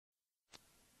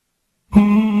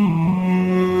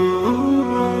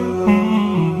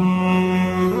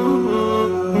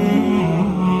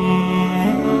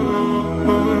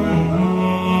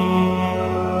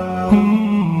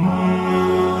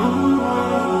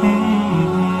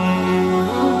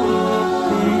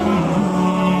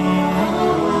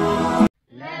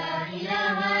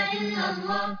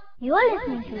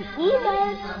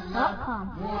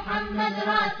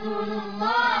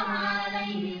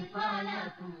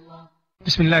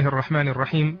بسم الله الرحمن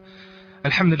الرحيم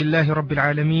الحمد لله رب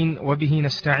العالمين وبه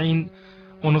نستعين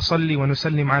ونصلي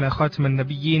ونسلم على خاتم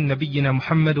النبيين نبينا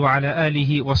محمد وعلى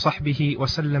آله وصحبه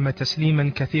وسلم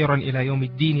تسليما كثيرا إلى يوم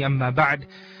الدين أما بعد.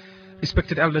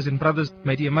 Respected elders and brothers,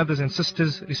 my dear mothers and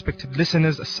sisters, respected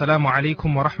listeners, Assalamu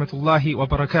alaikum wa rahmatullahi wa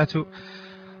barakatuh.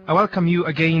 I welcome you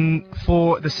again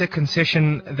for the second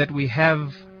session that we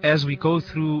have as we go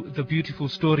through the beautiful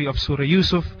story of Surah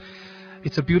Yusuf.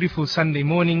 It's a beautiful Sunday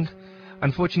morning.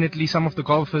 Unfortunately, some of the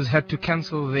golfers had to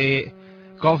cancel their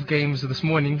golf games this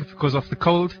morning because of the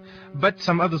cold, but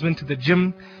some others went to the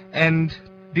gym and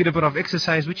did a bit of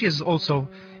exercise, which is also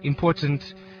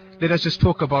important. Let us just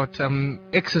talk about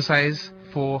exercise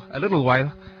for a little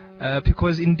while,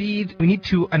 because indeed we need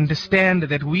to understand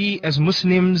that we as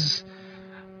Muslims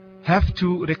have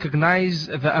to recognize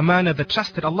the amana, the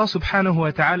trust that Allah subhanahu wa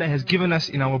ta'ala has given us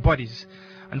in our bodies.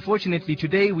 Unfortunately,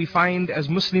 today we find as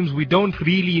Muslims we don't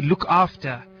really look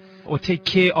after or take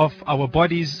care of our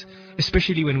bodies,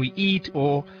 especially when we eat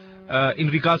or in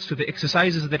regards to the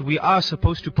exercises that we are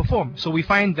supposed to perform. So we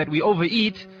find that we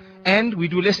overeat and we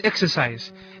do less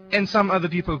exercise. And some other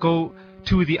people go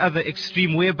to the other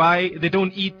extreme whereby they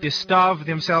don't eat, they starve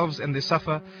themselves and they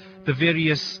suffer the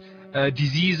various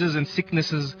diseases and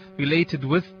sicknesses related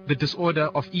with the disorder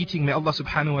of eating. May Allah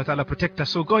subhanahu wa ta'ala protect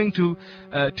us. So going to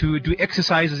do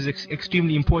exercise is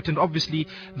extremely important. Obviously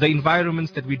the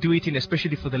environments that we do it in,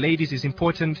 especially for the ladies, is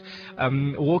important.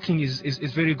 Walking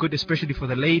is very good, especially for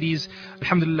the ladies.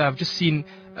 Alhamdulillah, I've just seen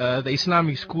the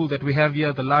Islamic school that we have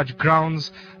here, the large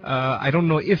grounds. I don't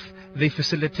know if they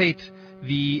facilitate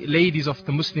the ladies of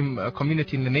the Muslim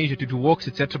community in Indonesia to do walks,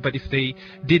 etc. But if they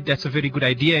did, that's a very good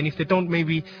idea. And if they don't,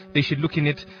 maybe they should look in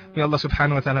it. May Allah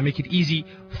subhanahu wa ta'ala make it easy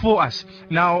for us.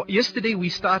 Now, yesterday we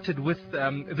started with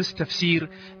this tafsir,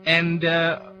 and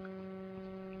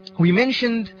we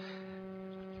mentioned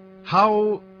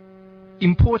how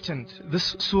important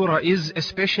this surah is,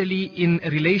 especially in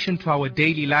relation to our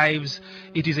daily lives.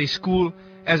 It is a school,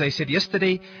 as I said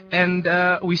yesterday, and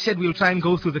we said we'll try and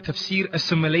go through the tafsir,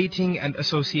 assimilating and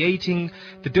associating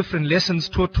the different lessons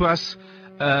taught to us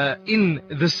in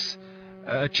this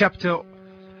chapter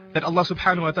that Allah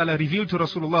subhanahu wa ta'ala revealed to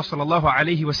Rasulullah sallallahu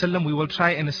alayhi wa sallam. We will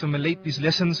try and assimilate these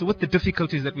lessons with the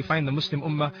difficulties that we find the Muslim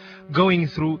ummah going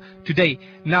through today.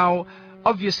 Now,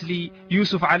 obviously,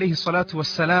 Yusuf alayhi salatu was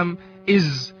salam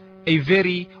is a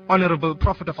very honorable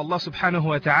prophet of Allah subhanahu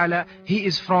wa ta'ala. He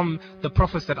is from the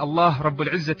prophets that Allah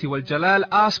Rabbul Izzati wal Jalal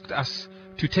asked us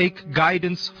to take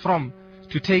guidance from,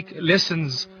 to take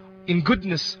lessons in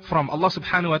goodness from. Allah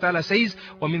subhanahu wa ta'ala says,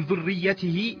 وَمِن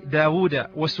ذُرِّيَّتِهِ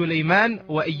دَاوُودَ وَسُلَيْمَانَ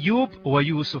وَأَيُّوبَ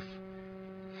وَيُوسُفَ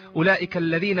أُولَٰئِكَ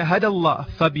الَّذِينَ هَدَى اللَّهُ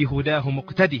فَبِهُدَاهُ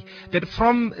مُقْتَدِي. That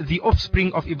from the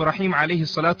offspring of Ibrahim alayhi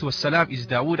salatu wassalam is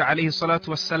Dawood alayhi salatu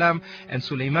wassalam, and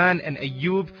Sulaiman and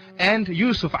Ayyub and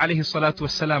Yusuf alayhi salatu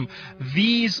wassalam.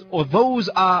 These or those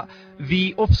are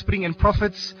the offspring and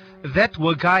prophets that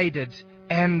were guided,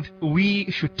 and we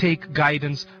should take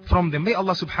guidance from them. May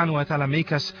Allah subhanahu wa ta'ala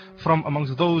make us from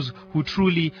amongst those who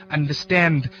truly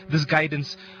understand this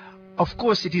guidance. Of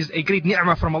course, it is a great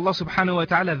ni'mah from Allah subhanahu wa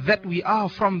ta'ala that we are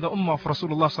from the ummah of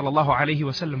Rasulullah sallallahu alayhi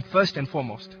wa sallam first and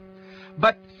foremost.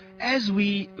 But as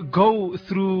we go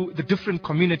through the different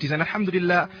communities, and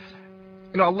alhamdulillah,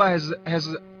 Allah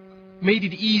has made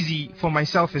it easy for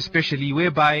myself especially,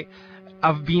 whereby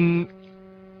I've been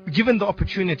given the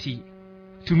opportunity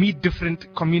to meet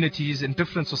different communities and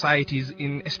different societies,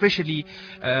 in especially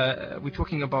we're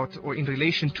talking about or in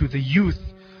relation to the youth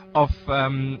of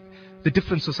the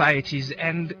different societies,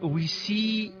 and we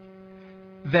see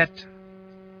that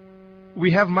we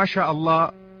have,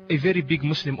 mashallah, a very big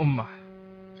Muslim ummah,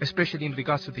 especially in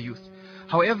regards to the youth.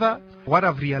 However, what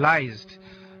I've realized,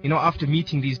 after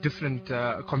meeting these different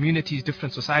communities,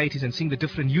 different societies, and seeing the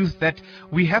different youth, that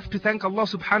we have to thank Allah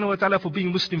subhanahu wa ta'ala for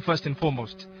being Muslim first and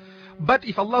foremost. But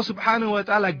if Allah subhanahu wa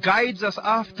ta'ala guides us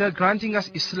after granting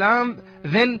us Islam,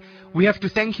 then we have to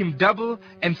thank Him double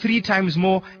and 3 times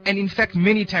more, and in fact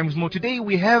many times more. Today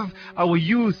we have our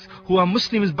youth who are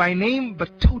Muslims by name but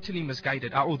totally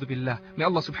misguided. A'udhu billah. May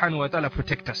Allah subhanahu wa ta'ala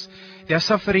protect us. They are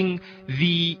suffering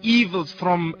the evils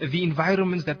from the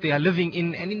environments that they are living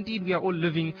in, and indeed we are all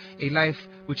living a life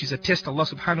which is a test. Allah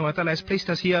subhanahu wa ta'ala has placed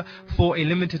us here for a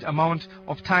limited amount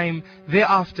of time.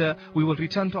 Thereafter we will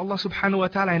return to Allah subhanahu wa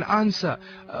ta'ala and answer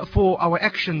for our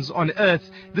actions on earth.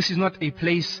 This is not a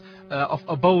place of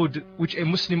abode which a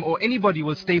Muslim or anybody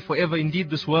will stay forever. Indeed,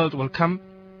 this world will come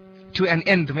to an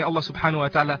end. May Allah subhanahu wa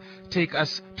ta'ala take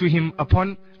us to Him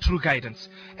upon true guidance.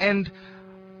 And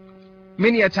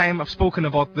many a time I've spoken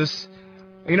about this.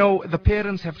 The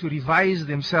parents have to revise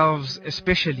themselves,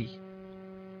 especially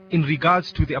in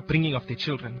regards to the upbringing of their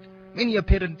children. Many a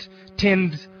parent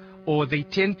tend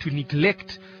to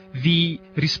neglect the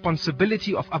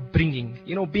responsibility of upbringing.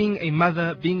 You know, being a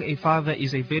mother, being a father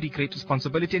is a very great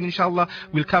responsibility, and inshallah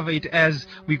we'll cover it as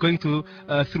we're going through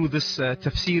this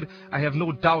tafsir. I have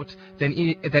no doubt that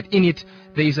in it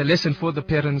there is a lesson for the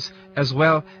parents as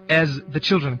well as the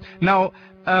children. Now,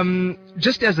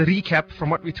 just as a recap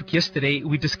from what we took yesterday,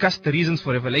 we discussed the reasons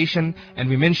for revelation, and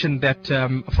we mentioned that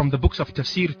from the books of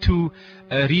tafsir, two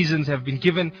reasons have been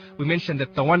given. We mentioned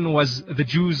that the one was the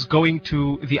Jews going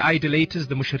to the idolaters,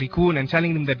 the mushrikun, and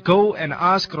telling them that go and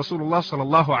ask Rasulullah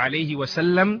sallallahu alaihi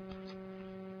wasallam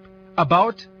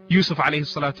about Yusuf alayhi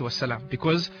salatu wasalam,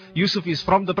 because Yusuf is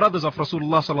from the brothers of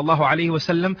Rasulullah sallallahu alaihi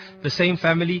wasallam, the same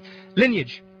family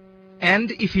lineage.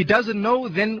 And if he doesn't know,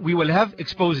 then we will have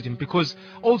exposed him, because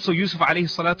also Yusuf alayhi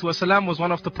salatu wasalam was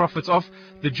one of the prophets of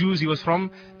the Jews. He was from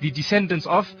the descendants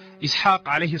of Ishaq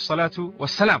alayhi salatu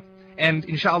wasalam. And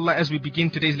inshallah, as we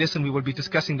begin today's lesson, we will be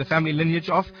discussing the family lineage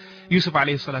of Yusuf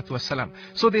alayhi salatu wasalam.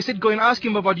 So they said, go and ask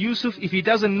him about Yusuf. If he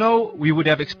doesn't know, we would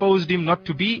have exposed him not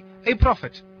to be a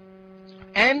prophet.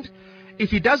 And if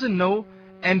he doesn't know,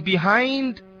 and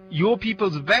behind your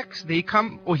people's backs he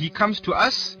comes to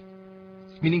us,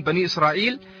 meaning Bani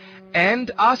Israel,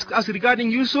 and asks us regarding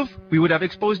Yusuf, we would have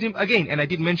exposed him again. And I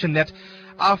did mention that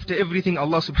after everything,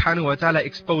 Allah subhanahu wa ta'ala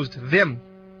exposed them,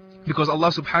 because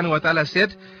Allah subhanahu wa ta'ala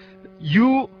said,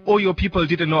 you or your people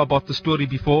didn't know about the story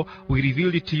before, we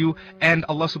revealed it to you. And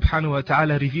Allah subhanahu wa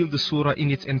ta'ala revealed the surah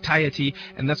in its entirety,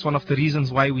 and that's one of the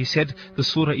reasons why we said the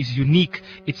surah is unique.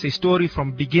 It's a story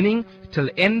from beginning till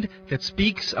end that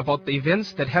speaks about the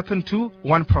events that happened to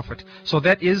one prophet. So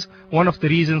that is one of the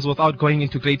reasons, without going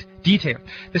into great detail.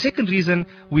 The second reason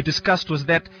we discussed was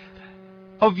that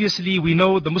obviously we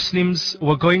know the Muslims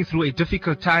were going through a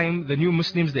difficult time. The new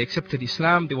Muslims, they accepted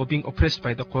Islam. They were being oppressed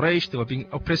by the Quraysh. They were being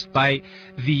oppressed by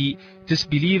the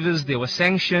disbelievers. They were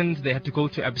sanctioned. They had to go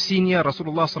to Abyssinia.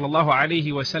 Rasulullah sallallahu alaihi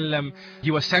wasallam,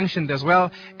 he was sanctioned as well.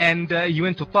 And he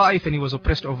went to Ta'if and he was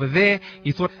oppressed over there.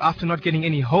 He thought, after not getting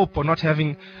any hope, or not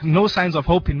having no signs of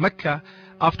hope in Mecca,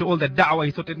 after all that da'wah, he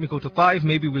thought, let me go to Ta'if,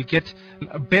 maybe we'll get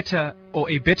a better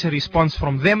response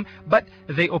from them. But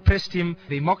they oppressed him,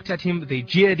 they mocked at him, they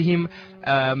jeered him,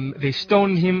 they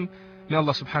stoned him. May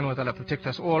Allah subhanahu wa ta'ala protect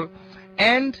us all.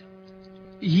 And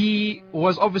he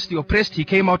was obviously oppressed. He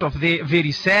came out of there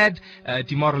very sad,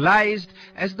 demoralized.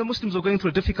 As the Muslims were going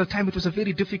through a difficult time, it was a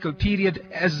very difficult period.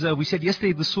 As we said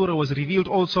yesterday, the surah was revealed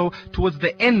also towards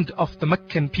the end of the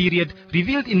Meccan period,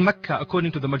 revealed in Mecca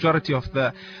according to the majority of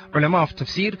the ulama of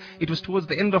tafsir. It was towards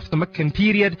the end of the Meccan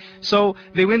period. So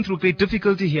they went through great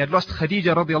difficulty. He had lost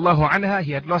Khadija radiallahu anha,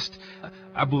 he had lost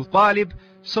Abu Talib.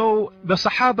 So the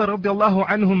Sahaba radiallahu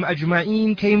anhum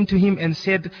ajma'een came to him and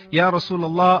said, Ya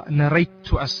Rasulullah, narrate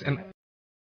to us. And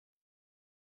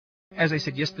as I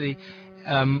said yesterday,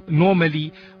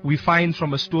 normally we find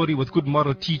from a story with good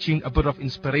moral teaching a bit of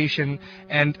inspiration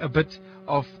and a bit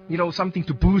of, something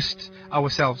to boost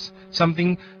ourselves,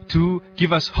 something to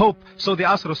give us hope. So they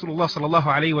asked Rasulullah sallallahu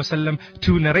alayhi wasallam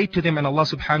to narrate to them, and Allah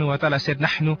subhanahu wa ta'ala said,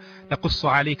 Nahnu naqussu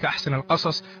alayka ahsan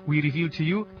al-qasas. We reveal to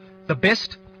you the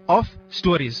best of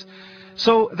stories.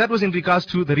 So that was in regards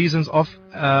to the reasons of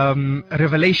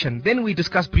revelation. Then we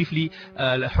discussed briefly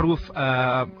al-huruf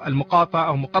al-muqata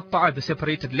or muqatta'a, the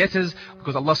separated letters,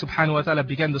 because Allah subhanahu wa ta'ala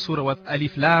began the surah with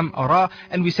alif, lam, or ra.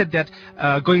 And we said that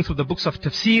going through the books of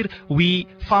tafsir, we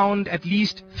found at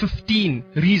least 15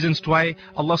 reasons why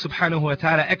Allah subhanahu wa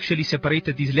ta'ala actually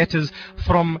separated these letters.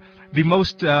 From the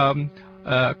most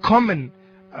common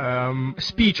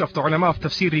speech of the ulama of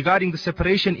tafsir regarding the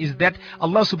separation is that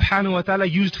Allah subhanahu wa ta'ala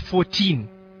used 14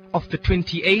 of the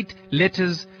 28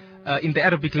 letters in the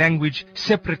Arabic language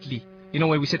separately.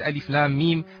 Where we said alif lam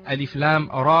mim, alif lam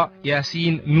ra,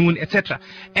 yasin, noon, etc.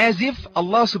 As if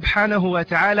Allah subhanahu wa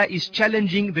ta'ala is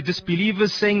challenging the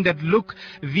disbelievers, saying that, look,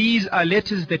 these are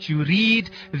letters that you read,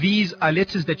 these are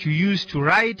letters that you use to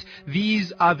write,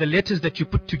 these are the letters that you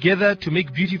put together to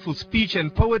make beautiful speech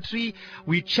and poetry.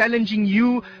 We're challenging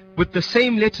you with the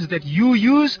same letters that you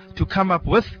use to come up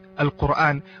with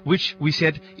Al-Quran, which we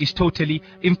said is totally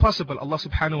impossible. Allah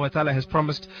subhanahu wa ta'ala has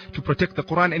promised to protect the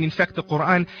Quran, and in fact the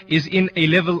Quran is in a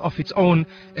level of its own,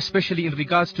 especially in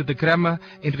regards to the grammar,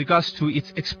 in regards to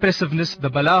its expressiveness, the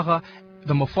balagha,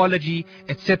 the morphology,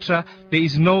 etc. There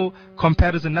is no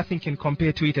comparison, nothing can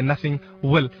compare to it and nothing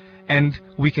will, and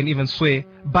we can even swear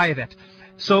by that.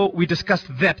 So we discussed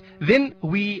that. Then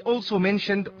we also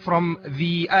mentioned from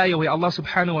the ayah where Allah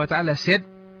subhanahu wa ta'ala said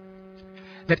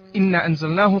that inna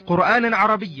anzalnahu Qur'anan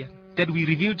Arabiyyan, that we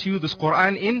revealed to you this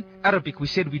Quran in Arabic. We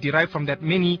said we derive from that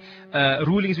many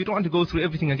rulings. We don't want to go through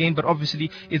everything again, but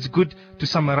obviously it's good to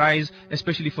summarize,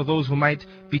 especially for those who might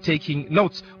be taking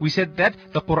notes. We said that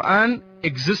the Quran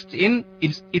exists in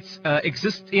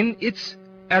its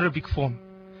Arabic form.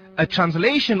 A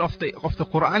translation of the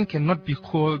Quran cannot be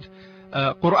called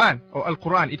Quran or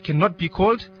Al-Quran. It cannot be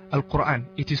called Al-Quran.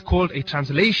 It is called a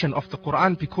translation of the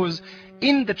Quran because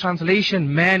in the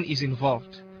translation man is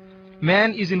involved.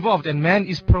 Man is involved and man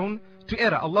is prone to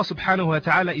error. Allah subhanahu wa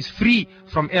ta'ala is free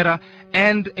from error,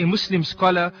 and a Muslim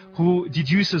scholar who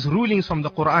deduces rulings from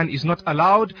the Quran is not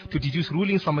allowed to deduce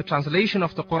rulings from a translation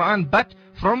of the Quran, but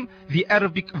from the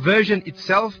Arabic version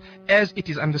itself as it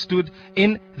is understood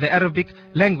in the Arabic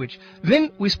language.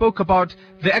 Then we spoke about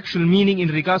the actual meaning in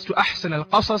regards to Ahsan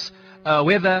al-Qasas,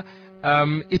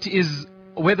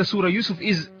 whether Surah Yusuf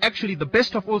is actually the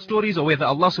best of all stories, or whether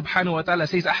Allah subhanahu wa ta'ala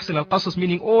says Ahsan al-Qasas,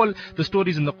 meaning all the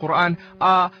stories in the Quran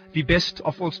are the best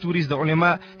of all stories. The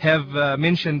ulama have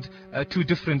mentioned two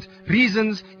different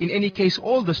reasons. In any case,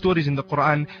 all the stories in the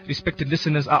Quran, respected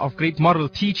listeners, are of great moral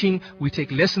teaching. We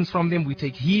take lessons from them, we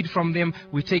take heed from them,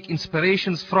 we take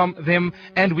inspirations from them,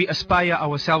 and we aspire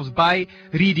ourselves by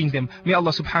reading them. May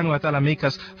Allah subhanahu wa ta'ala make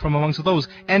us from amongst those.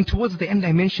 And towards the end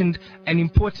I mentioned an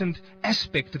important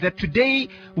aspect, that today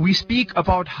we speak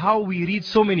about how we read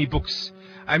so many books.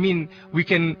 I mean, we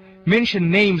can mention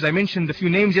names. I mentioned a few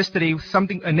names yesterday,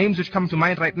 names which come to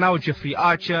mind right now: Jeffrey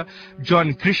Archer,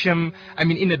 John Grisham,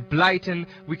 Enid Blyton.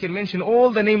 We can mention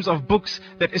all the names of books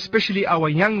that especially our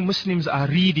young Muslims are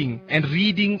reading and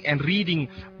reading and reading.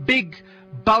 Big,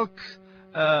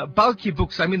 bulky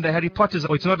books. The Harry Potters.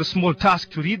 It's not a small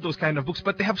task to read those kind of books,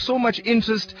 but they have so much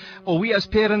interest, or we as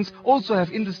parents also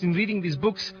have interest in reading these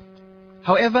books.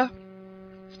 However,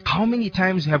 how many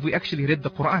times have we actually read the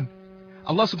Quran?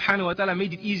 Allah subhanahu wa ta'ala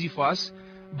made it easy for us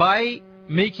by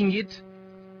making it,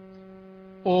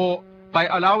 or by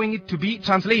allowing it to be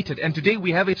translated. And today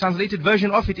we have a translated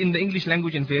version of it in the English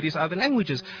language and various other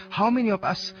languages. How many of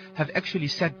us have actually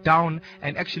sat down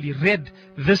and actually read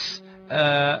this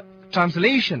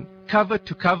translation cover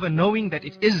to cover, knowing that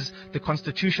it is the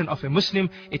constitution of a Muslim,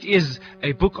 it is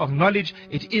a book of knowledge,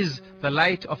 it is the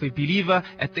light of a believer?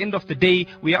 At the end of the day,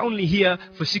 we are only here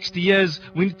for 60 years.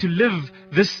 We need to live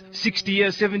this 60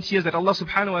 years, 70 years that Allah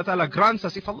subhanahu wa ta'ala grants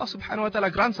us. If Allah subhanahu wa ta'ala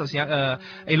grants us a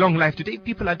long life. Today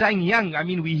people are dying young.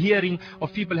 We're hearing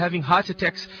of people having heart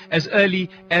attacks as early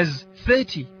as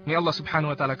 30. May Allah subhanahu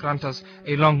wa ta'ala grant us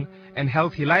a long and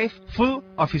healthy life full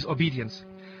of His obedience.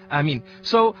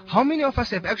 So how many of us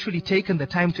have actually taken the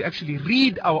time to actually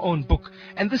read our own book?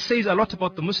 And this says a lot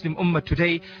about the Muslim Ummah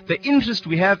today, the interest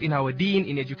we have in our deen,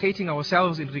 in educating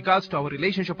ourselves in regards to our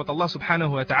relationship with Allah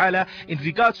subhanahu wa ta'ala, in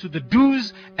regards to the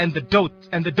do's and the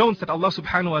don'ts that Allah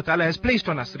subhanahu wa ta'ala has placed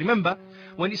on us. Remember,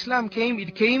 when Islam came,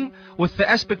 it came with the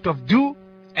aspect of do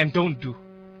and don't do.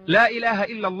 La ilaha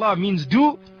illallah means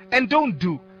do and don't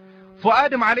do. For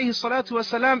Adam alayhi salatu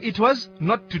wasalam, it was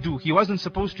not to do. He wasn't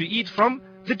supposed to eat from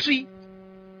the tree.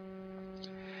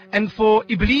 And for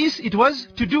Iblis, it was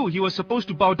to do. He was supposed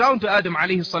to bow down to Adam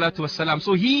alayhi salatu wasalam.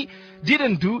 So he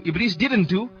didn't do, Iblis didn't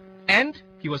do, and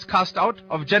he was cast out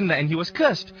of Jannah and he was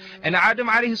cursed. And Adam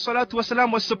alayhi salatu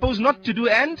wasalam was supposed not to do,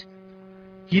 and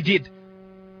he did,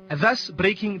 thus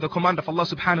breaking the command of Allah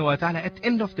subhanahu wa ta'ala. At the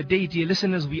end of the day, dear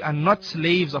listeners, we are not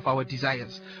slaves of our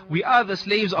desires. We are the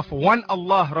slaves of one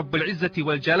Allah, Rabbul Izzati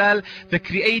wal Jalal, the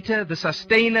creator, the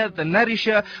sustainer, the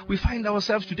nourisher. We find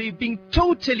ourselves today being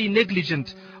totally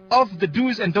negligent of the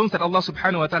do's and don'ts that Allah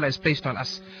subhanahu wa ta'ala has placed on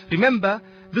us. Remember,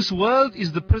 this world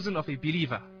is the prison of a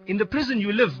believer. In the prison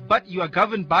you live, but you are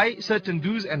governed by certain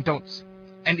do's and don'ts.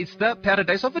 And it's the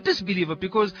paradise of a disbeliever,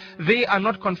 because they are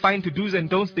not confined to do's and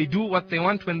don'ts. They do what they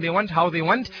want, when they want, how they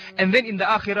want, and then in the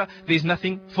akhirah there is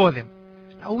nothing for them.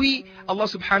 Now Allah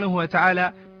subhanahu wa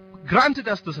ta'ala granted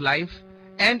us this life,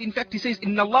 and in fact He says,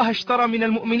 Inna Allah ashtara min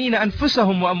al-mu'minina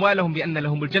anfusahum wa amwalahum bi anna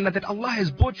lahumul jannah, that Allah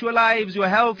has bought your lives, your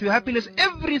health, your happiness,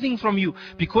 everything from you,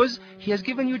 because He has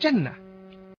given you Jannah.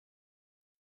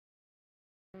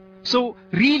 So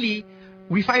really,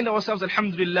 we find ourselves,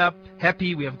 alhamdulillah,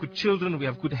 happy, we have good children, we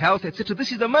have good health, etc.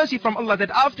 This is the mercy from Allah, that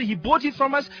after He bought it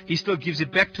from us, He still gives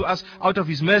it back to us out of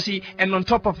His mercy. And on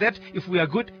top of that, if we are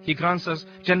good, He grants us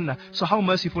Jannah. So how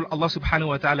merciful Allah subhanahu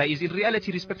wa ta'ala is. In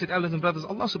reality, respected elders and brothers,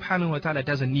 Allah subhanahu wa ta'ala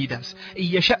doesn't need us.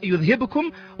 يَشَأْ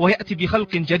يُذْهِبُكُمْ وَيَأْتِ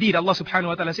بِخَلْقٍ جَدِيدٍ. Allah subhanahu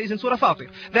wa ta'ala says in Surah Fatir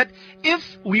that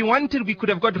if we wanted, we could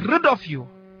have got rid of you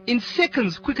in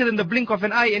seconds, quicker than the blink of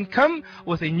an eye, and come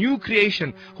with a new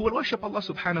creation who will worship Allah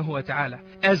subhanahu wa ta'ala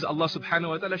as Allah subhanahu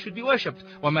wa ta'ala should be worshipped.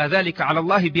 وَمَا ذَلِكَ عَلَى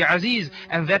اللَّهِ بِعَزِيزٍ.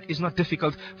 And that is not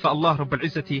difficult for Allah Rabbul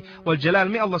Izzati wal Jalal.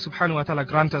 May Allah subhanahu wa ta'ala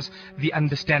grant us the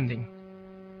understanding.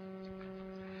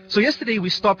 So yesterday we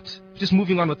stopped, just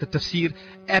moving on with the tafsir,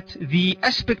 at the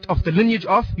aspect of the lineage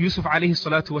of Yusuf alayhi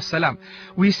salatu wassalam.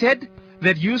 We said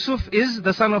that Yusuf is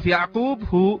the son of Yaqub,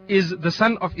 who is the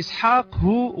son of Ishaq,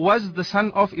 who was the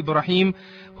son of Ibrahim,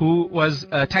 who was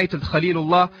titled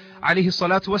Khalilullah alayhi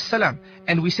salatu wassalam.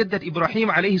 And we said that Ibrahim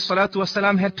alayhi salatu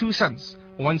wassalam had two sons.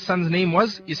 One son's name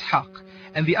was Ishaq,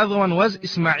 and the other one was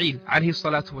Ismail alayhi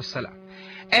salatu wassalam.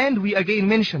 And we again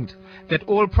mentioned that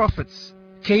all prophets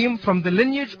came from the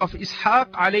lineage of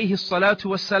Ishaq alayhi salatu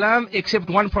wassalam, except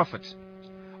one prophet.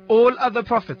 All other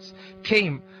prophets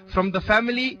came from the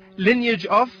family lineage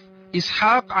of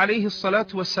Ishaq alayhi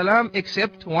salatu wassalam,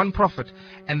 except one prophet.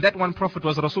 And that one prophet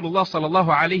was Rasulullah sallallahu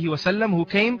alayhi wasallam, who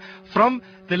came from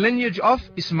the lineage of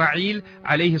Ismail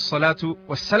alayhi salatu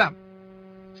wassalam.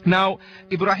 Now,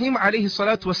 Ibrahim alayhi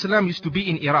salatu wassalam used to be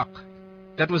in Iraq.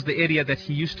 That was the area that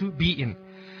he used to be in.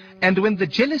 And when the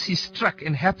jealousy struck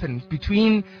and happened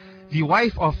between the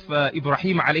wife of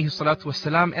Ibrahim alayhi salatu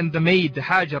wasalam and the maid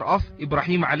Hajar of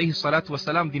Ibrahim alayhi salatu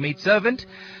wasalam, the maid servant,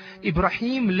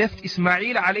 Ibrahim left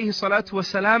Ismail alayhi salatu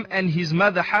wasalam and his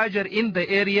mother Hajar in the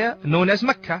area known as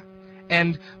Mecca.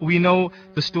 And we know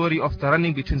the story of the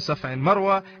running between Safa and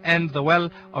Marwa and the well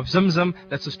of Zamzam.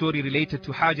 That's a story related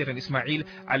to Hajar and Ismail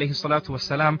alayhi salatu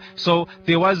wasalam. So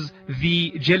there was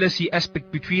the jealousy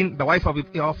aspect between the wife of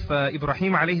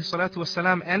Ibrahim alayhi salatu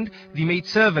wasalam and the maid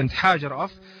servant Hajar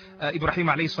of Ibrahim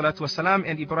alayhi salatu wasalam.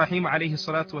 And Ibrahim alayhi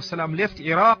salatu wasalam left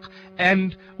Iraq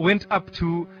and went up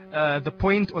to the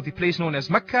point or the place known as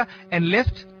Mecca, and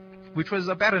left, which was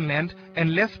a barren land,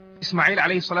 and left Ismail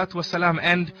alayhi salatu wasalam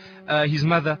and his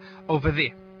mother over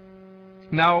there.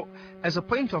 Now, as a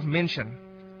point of mention,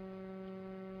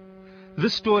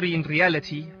 this story in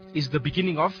reality is the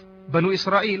beginning of Banu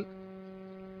Israel.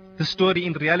 The story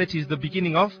in reality is the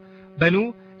beginning of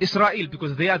Banu Israel,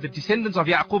 because they are the descendants of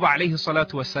Yaqub alayhi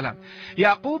salatu wasalam.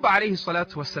 Yaqub alayhi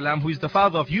salatu wasalam, who is the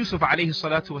father of Yusuf alayhi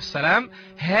salatu wasalam,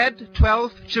 had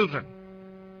 12 children.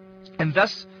 And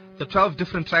thus, the 12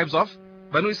 different tribes of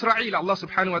Banu Israel, Allah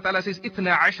subhanahu wa ta'ala says,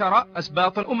 Ithna ashara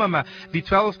asbatan umama, the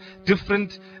 12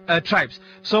 different tribes.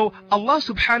 So Allah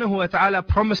subhanahu wa ta'ala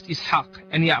promised Ishaq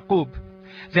and Yaqub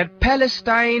that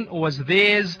Palestine was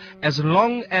theirs as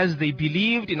long as they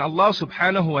believed in Allah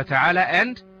subhanahu wa ta'ala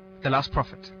and the last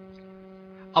prophet.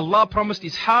 Allah promised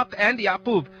Ishaq and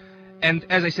Yaqub, and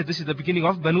as I said, this is the beginning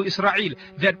of Banu Israel,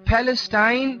 that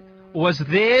Palestine was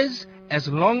theirs as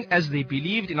long as they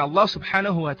believed in Allah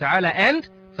subhanahu wa ta'ala and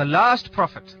the last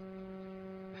prophet.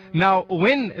 Now,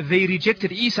 when they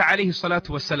rejected Isa alayhi salatu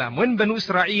wasalam, when Banu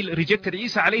Israel rejected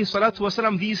Isa alayhi salatu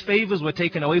wasalam, these favors were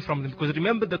taken away from them. Because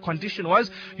remember, the condition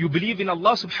was, you believe in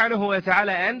Allah subhanahu wa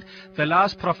ta'ala and the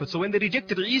last prophet. So when they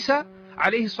rejected Isa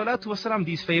alayhi salatu wasalam,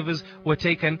 these favors were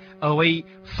taken away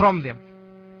from them.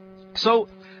 So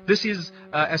this is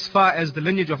as far as the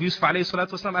lineage of Yusuf alayhi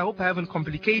salatu wasalam. I hope I haven't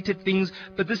complicated things,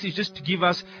 but this is just to give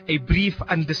us a brief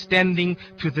understanding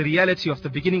to the reality of the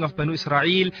beginning of Banu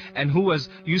Israel and who was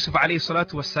Yusuf alayhi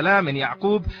salatu wasalam and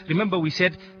Yaqub. Remember, we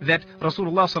said that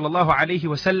Rasulullah sallallahu alayhi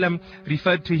wasallam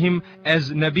referred to him as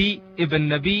Nabi ibn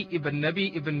Nabi ibn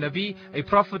Nabi ibn Nabi, a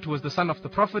prophet who was the son of the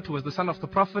prophet, who was the son of the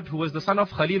prophet, who was the son of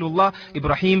Khalilullah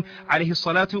Ibrahim alayhi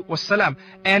salatu wasalam.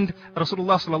 And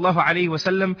Rasulullah sallallahu alayhi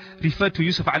wasallam referred to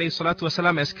Yusuf alayhi salatu wasalam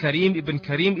as Karim ibn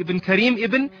Karim ibn Karim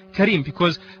ibn Karim,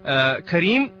 because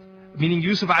Karim meaning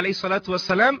Yusuf alayhi salatu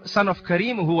wasalam, son of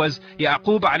Karim, who was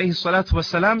Yaqub alayhi salatu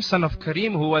wasalam, son of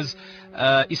Karim, who was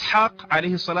Ishaq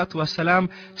alayhi salatu wasalam,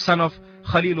 son of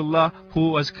Khalilullah,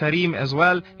 who was Karim as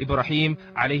well, Ibrahim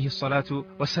alayhi salatu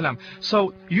wasalam.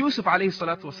 So Yusuf alayhi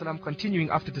salatu wasalam,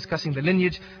 continuing after discussing the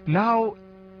lineage, now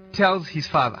tells his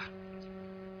father.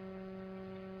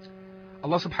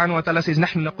 Allah subhanahu wa ta'ala says,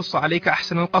 نحن نقص عليك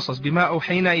أحسن القصص بما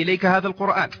أوحينا إليك هذا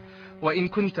القرآن وإن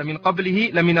كنت من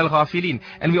قبله لمن الغافلين.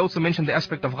 And we also mentioned the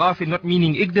aspect of ghafil, not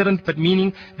meaning ignorant, but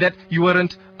meaning that you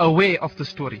weren't aware of the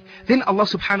story. Then Allah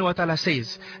subhanahu wa ta'ala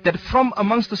says that from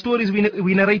amongst the stories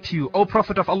we narrate to you, O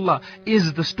Prophet of Allah,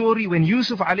 is the story when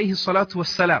Yusuf alayhi salatu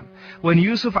wassalam,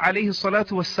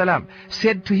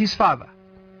 said to his father,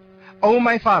 O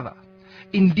my father,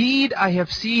 indeed I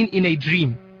have seen in a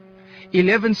dream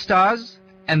 11 stars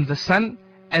and the sun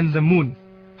and the moon.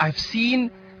 I've seen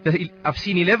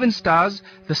 11 stars,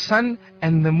 the sun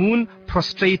and the moon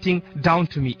prostrating down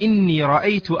to me. إِنِّي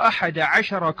رَأَيْتُ أَحَدَ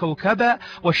عَشَرَ كَوْكَبًا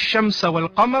وَالشَّمْسَ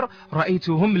وَالْقَمَرَ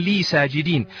رَأَيْتُهُمْ لِي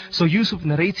سَاجِدِينَ. So Yusuf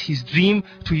narrates his dream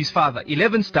to his father.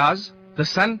 11 stars, the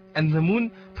sun and the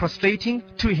moon prostrating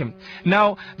to him.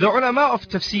 Now, the ulama of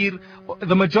tafsir,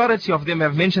 the majority of them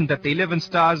have mentioned that the 11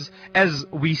 stars, as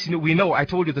we know, I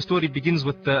told you the story begins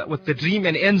with the dream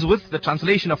and ends with the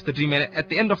translation of the dream. And at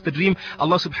the end of the dream,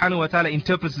 Allah subhanahu wa ta'ala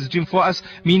interprets this dream for us,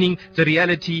 meaning the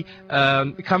reality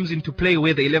comes into play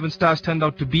where the 11 stars turned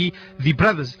out to be the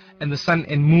brothers, and the sun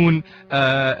and moon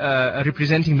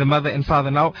representing the mother and father.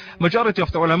 Now, majority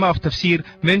of the ulama of tafsir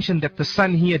mentioned that the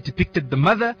sun here depicted the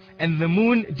mother and the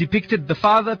moon depicted the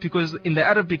father, because in the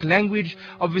Arabic language,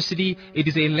 obviously, it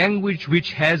is a language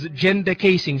which has gender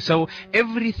casing. So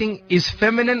everything is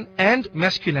feminine and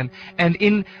masculine. And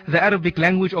in the Arabic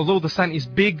language, although the sun is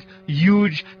big,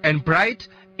 huge, and bright,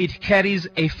 it carries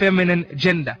a feminine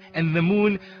gender. And the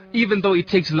moon, even though it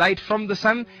takes light from the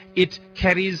sun, it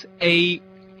carries a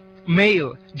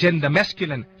male gender,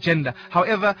 masculine gender.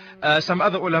 However, some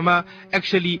other ulama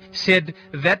actually said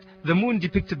that the moon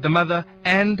depicted the mother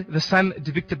and the sun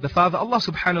depicted the father. Allah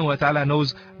subhanahu wa ta'ala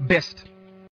knows best.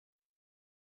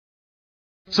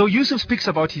 So Yusuf speaks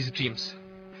about his dreams.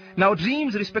 Now,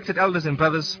 dreams, respected elders and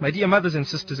brothers, my dear mothers and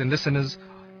sisters and listeners,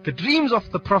 the dreams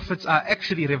of the prophets are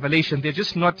actually revelation. They're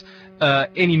just not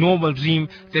any normal dream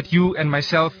that you and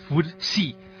myself would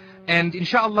see. And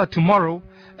inshallah, tomorrow,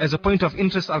 as a point of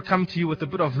interest, I'll come to you with a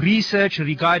bit of research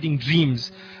regarding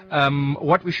dreams.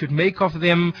 What we should make of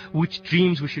them, which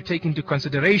dreams we should take into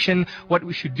consideration, what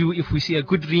we should do if we see a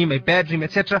good dream, a bad dream,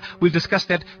 etc. We'll discuss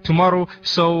that tomorrow.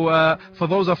 So for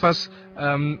those of us,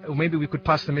 maybe we could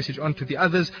pass the message on to the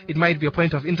others. It might be a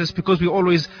point of interest because we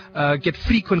always get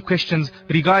frequent questions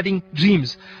regarding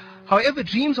dreams. However,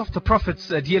 dreams of the prophets,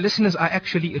 dear listeners, are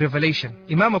actually revelation.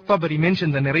 Imam al-Tabari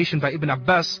mentioned the narration by Ibn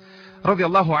Abbas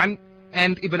radiallahu anhu.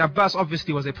 And Ibn Abbas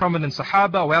obviously was a prominent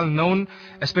Sahaba, well known,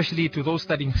 especially to those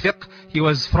studying fiqh. He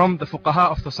was from the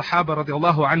fuqaha of the Sahaba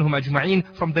radiallahu anhum ajma'in,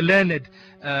 from the learned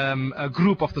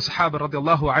group of the Sahaba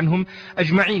radiallahu anhum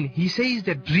ajma'in. He says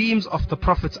that dreams of the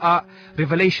prophets are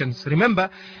revelations. Remember,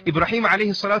 Ibrahim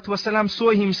alayhi salatu wasalam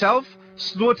saw himself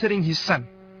slaughtering his son.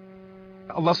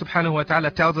 Allah subhanahu wa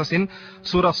ta'ala tells us in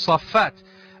Surah Safat,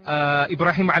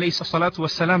 Ibrahim alayhi salatu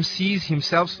wasalam sees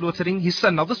himself slaughtering his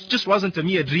son. Now, this just wasn't a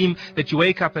mere dream that you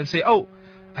wake up and say, oh,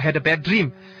 I had a bad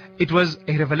dream. It was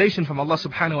a revelation from Allah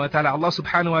subhanahu wa ta'ala. Allah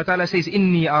subhanahu wa ta'ala says,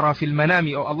 Inni ara fil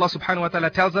manami. Or Allah subhanahu wa ta'ala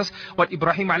tells us what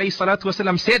Ibrahim alayhi salatu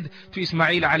wasalam said to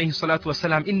Ismail alayhi salatu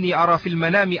wasalam, Inni ara fil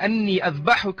manami anni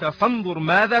adbahuka fandur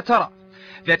madha tara.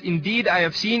 That indeed I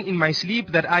have seen in my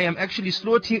sleep that I am actually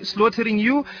slaughtering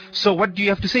you, so what do you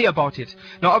have to say about it?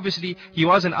 Now obviously he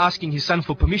wasn't asking his son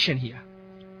for permission here.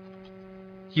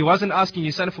 He wasn't asking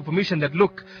his son for permission that,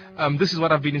 look, this is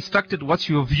what I've been instructed, what's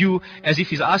your view, as if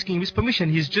he's asking him his permission.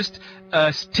 He's just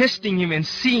testing him and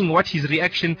seeing what his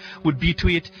reaction would be to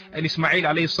it. And Ismail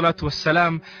alayhi salatu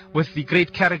wassalam, with the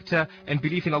great character and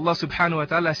belief in Allah subhanahu wa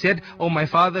ta'ala, said, oh my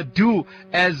father, do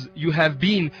as you have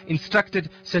been instructed.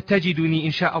 Satajiduni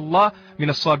insha'Allah min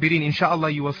as-sabirin.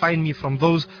 Insha'Allah you will find me from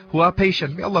those who are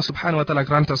patient. May Allah subhanahu wa ta'ala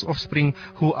grant us offspring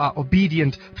who are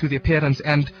obedient to their parents,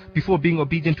 and before being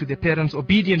obedient to their parents,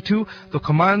 obedient to the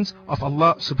commands of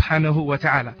Allah subhanahu wa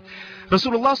ta'ala.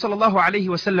 Rasulullah sallallahu alayhi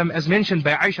wa sallam, as mentioned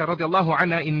by Aisha radiallahu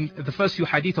anha in the first few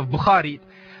hadith of Bukhari,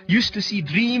 used to see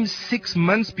dreams 6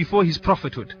 months before his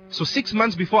prophethood. So 6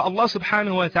 months before Allah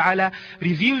subhanahu wa ta'ala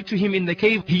revealed to him in the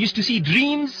cave, he used to see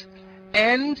dreams,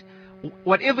 and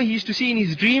whatever he used to see in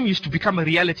his dream used to become a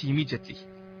reality immediately.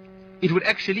 It would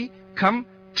actually come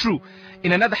true.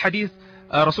 In another hadith,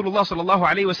 Rasulullah sallallahu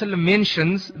alayhi wa sallam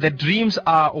mentions that dreams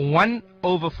are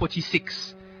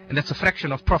 1/46, and that's a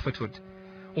fraction of prophethood.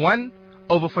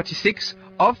 1/46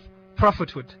 of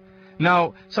prophethood.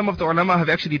 Now, some of the ulama have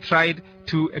actually tried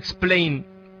to explain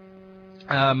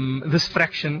this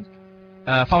fraction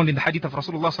found in the hadith of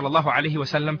Rasulullah sallallahu alayhi wa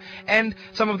sallam, and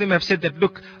some of them have said that,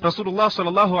 look, Rasulullah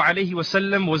sallallahu alayhi wa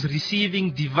sallam was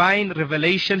receiving divine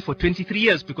revelation for 23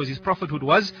 years, because his prophethood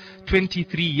was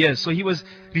 23 years. So he was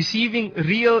receiving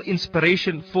real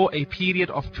inspiration for a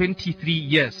period of 23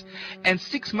 years. And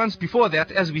 6 months before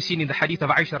that, as we've seen in the hadith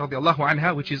of Aisha radiallahu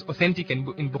anha, which is authentic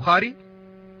in Bukhari,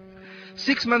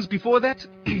 6 months before that,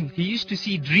 He used to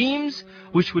see dreams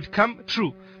which would come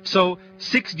true. So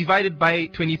 6 divided by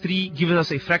 23 gives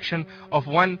us a fraction of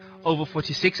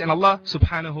 1/46, and Allah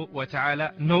subhanahu wa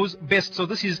ta'ala knows best. So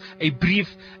this is a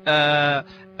brief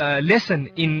lesson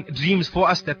in dreams for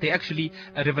us, that they actually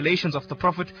revelations of the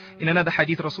Prophet. In another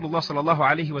hadith, Rasulullah sallallahu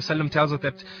alaihi wasallam tells us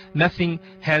that nothing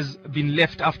has been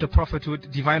left after prophethood,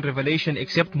 divine revelation,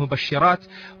 except mubashirat.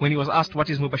 When he was asked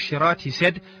what is mubashirat, he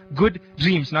said good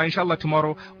dreams. Now inshallah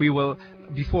tomorrow we will,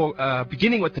 before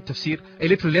beginning with the tafsir, a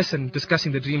little lesson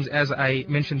discussing the dreams, as I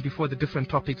mentioned before, the different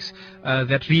topics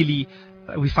that really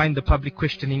we find the public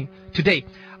questioning today.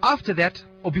 After that,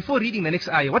 or before reading the next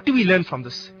ayah, what do we learn from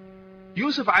this?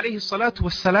 Yusuf alayhi salatu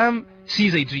wassalam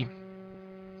sees a dream.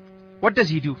 What does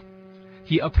he do?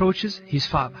 He approaches his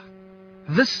father.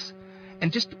 This, and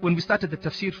just when we started the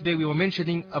tafsir today, we were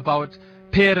mentioning about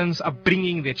parents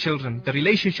upbringing their children, the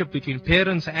relationship between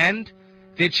parents and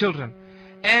their children.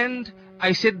 And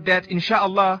I said that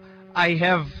inshallah I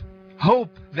have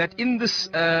hope that in this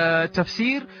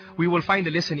tafsir we will find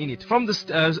a lesson in it. From this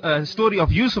story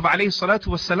of Yusuf alayhi salatu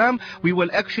wassalam, we will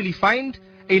actually find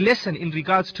a lesson in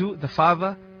regards to the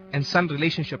father and son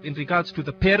relationship, in regards to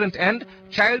the parent and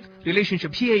child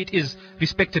relationship. Here it is,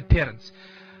 respected parents.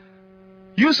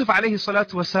 Yusuf alayhi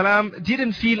salatu wasalam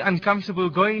didn't feel uncomfortable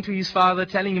going to his father,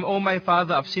 telling him, "Oh my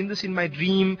father, I've seen this in my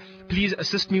dream, please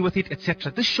assist me with it,"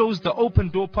 etc. This shows the open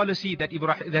door policy that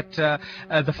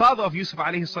the father of Yusuf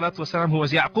alayhi salatu wasalam, who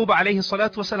was Yaqub alayhi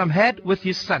salatu wasalam, had with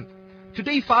his son.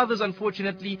 Today fathers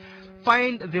unfortunately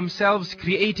find themselves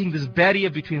creating this barrier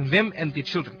between them and their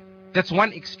children. That's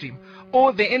one extreme.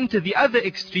 Or they enter the other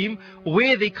extreme,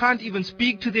 where they can't even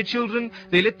speak to their children,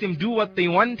 they let them do what they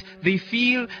want. They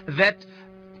feel that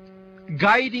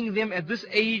guiding them at this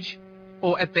age,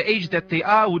 or at the age that they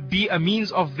are, would be a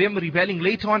means of them rebelling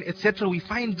later on, etc. We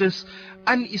find this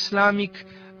un-Islamic,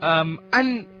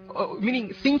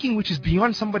 meaning thinking which is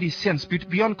beyond somebody's sense,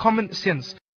 beyond common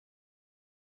sense.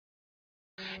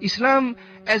 Islam,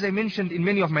 as I mentioned in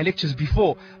many of my lectures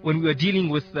before, when we were dealing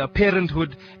with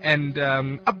parenthood and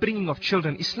upbringing of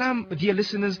children, Islam, dear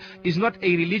listeners, is not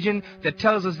a religion that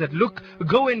tells us that, look,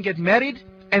 go and get married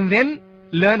and then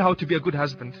learn how to be a good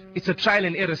husband. It's a trial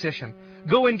and error session.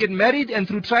 Go and get married, and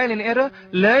through trial and error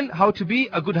learn how to be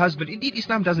a good husband. Indeed,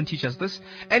 Islam doesn't teach us this.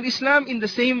 And Islam, in the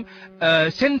same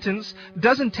sentence,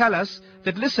 doesn't tell us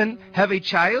that, listen, have a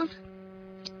child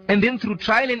and then through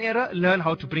trial and error learn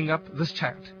how to bring up this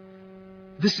child.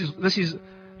 This is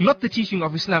not the teaching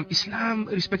of Islam. Islam,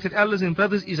 respected elders and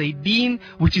brothers, is a deen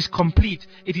which is complete.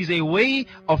 It is a way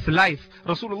of life.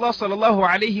 Rasulullah sallallahu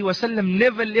alaihi wasallam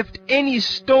never left any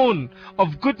stone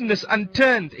of goodness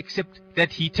unturned, except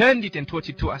that he turned it and taught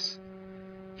it to us.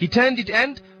 He turned it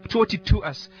and taught it to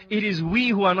us. It is we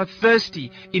who are not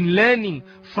thirsty in learning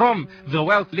from the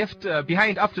wealth left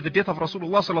behind after the death of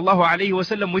Rasulullah sallallahu alaihi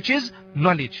wasallam, which is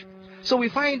knowledge. So we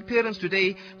find parents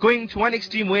today going to one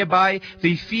extreme whereby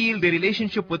they feel their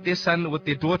relationship with their son, with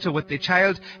their daughter, with their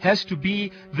child has to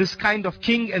be this kind of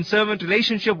king and servant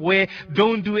relationship where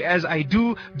don't do as I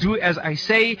do as I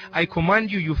say, I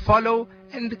command you, you follow.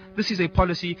 And this is a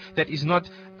policy that is not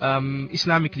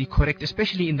Islamically correct,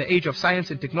 especially in the age of science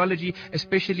and technology,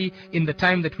 especially in the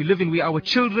time that we live in, where our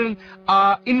children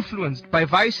are influenced by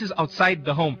vices outside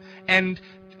the home. And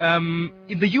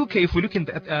in the UK, if we look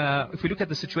at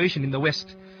the situation in the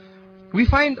West, we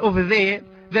find over there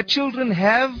that children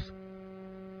have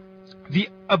the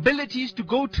abilities to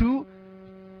go to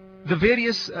the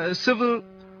various civil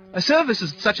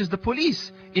services, such as the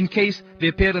police, in case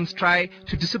their parents try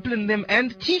to discipline them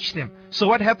and teach them. So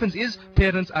what happens is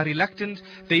parents are reluctant,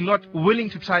 they're not willing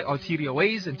to try ulterior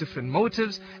ways and different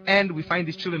motives, and we find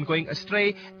these children going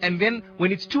astray. And then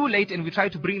when it's too late and we try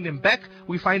to bring them back,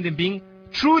 we find them being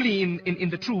truly, in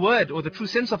the true word or the true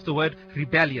sense of the word,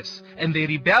 rebellious. And they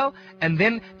rebel, and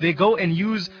then they go and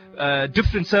use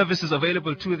different services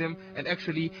available to them and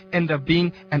actually end up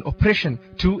being an oppression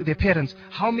to their parents.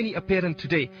 How many a parent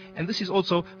today, and this is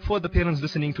also for the parents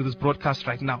listening to this broadcast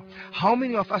right now, how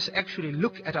many of us actually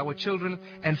look at our children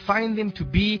and find them to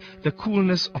be the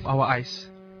coolness of our eyes?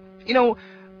 You know,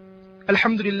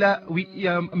 alhamdulillah,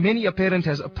 many a parent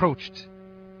has approached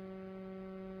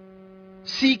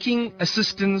seeking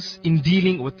assistance in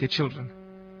dealing with their children.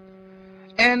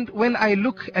 And when I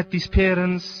look at these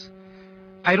parents,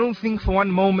 I don't think for one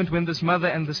moment when this mother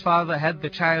and this father had the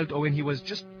child, or when he was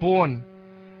just born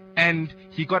and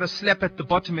he got a slap at the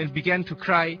bottom and began to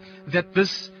cry, that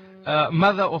this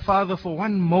mother or father for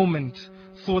one moment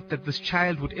thought that this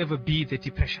child would ever be their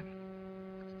depression.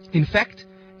 In fact,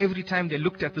 every time they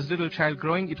looked at this little child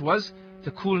growing, it was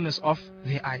the coolness of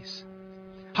their eyes.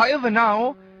 However,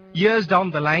 now, years down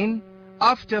the line,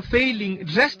 after failing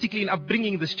drastically in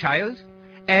upbringing this child,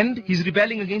 and he's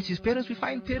rebelling against his parents, we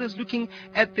find parents looking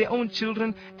at their own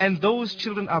children, and those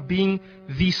children are being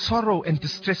the sorrow and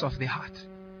distress of their heart.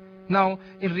 Now,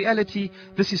 in reality,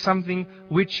 this is something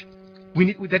which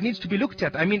that needs to be looked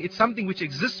at. I mean, it's something which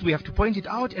exists. We have to point it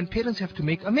out, and parents have to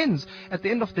make amends. At the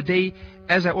end of the day,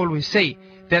 as I always say,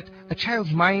 that a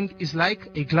child's mind is like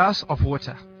a glass of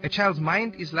water. A child's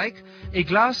mind is like a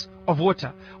glass of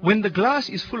water. When the glass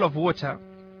is full of water,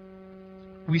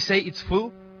 we say it's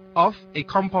full of a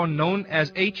compound known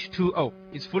as H2O.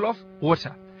 It's full of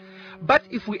water. But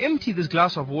if we empty this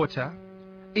glass of water,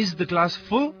 is the glass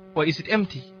full or is it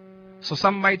empty? So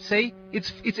some might say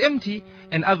it's empty,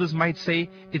 and others might say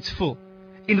it's full.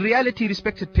 In reality,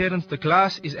 respected parents, the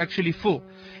glass is actually full.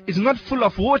 It's not full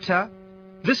of water.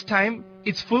 This time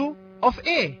it's full of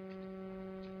air.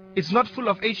 It's not full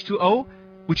of H2O,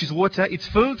 which is water. It's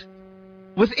filled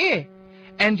with air.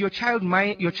 And your child's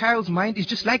mind is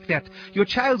just like that. Your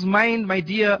child's mind, my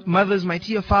dear mothers, my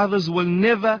dear fathers, will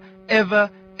never, ever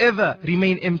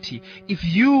remain empty. If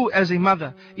you as a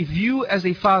mother, if you as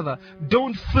a father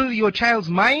don't fill your child's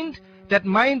mind, that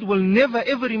mind will never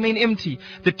ever remain empty.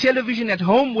 The television at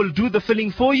home will do the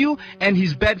filling for you, and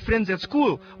his bad friends at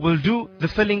school will do the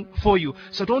filling for you.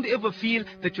 So don't ever feel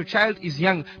that your child is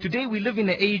young. Today we live in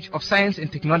an age of science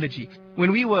and technology.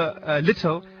 When we were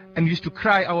little and we used to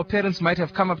cry, our parents might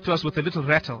have come up to us with a little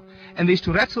rattle, and they used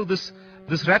to rattle this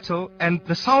rattle, and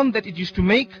the sound that it used to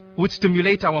make would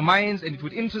stimulate our minds, and it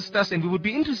would interest us, and we would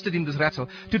be interested in this rattle.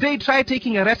 Today, try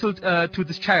taking a rattle to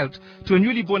this child, to a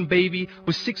newly born baby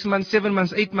who's 6 months, 7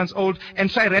 months, 8 months old, and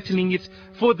try rattling it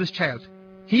for this child.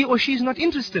 He or she is not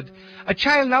interested. A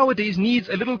child nowadays needs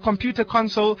a little computer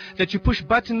console that you push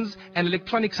buttons and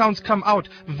electronic sounds come out.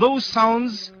 Those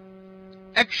sounds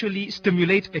actually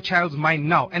stimulate a child's mind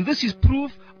now, and this is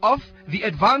proof of the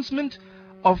advancement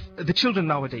of the children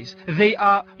nowadays. They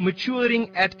are maturing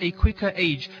at a quicker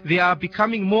age. They are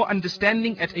becoming more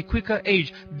understanding at a quicker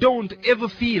age. Don't ever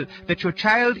feel that your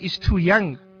child is too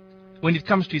young when it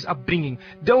comes to his upbringing.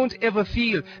 Don't ever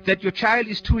feel that your child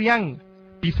is too young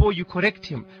before you correct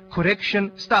him.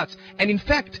 Correction starts. And in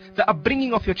fact, the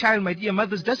upbringing of your child, my dear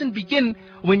mothers, doesn't begin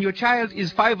when your child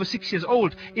is 5 or 6 years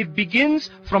old. It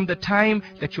begins from the time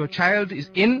that your child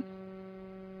is in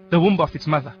the womb of its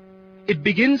mother. It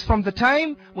begins from the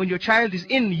time when your child is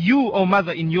in you, O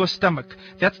mother, in your stomach.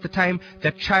 That's the time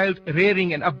that child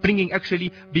rearing and upbringing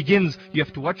actually begins. You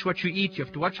have to watch what you eat. You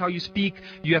have to watch how you speak.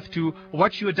 You have to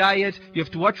watch your diet. You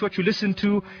have to watch what you listen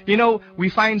to. You know, we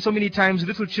find so many times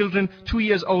little children, 2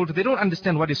 years old, they don't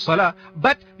understand what is salah,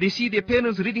 but they see their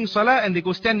parents reading salah, and they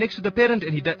go stand next to the parent,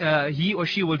 and he or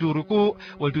she will do ruku,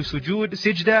 will do sujood,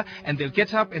 sijda, and they'll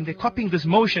get up, and they're copying this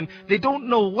motion. They don't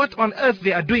know what on earth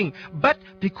they are doing, but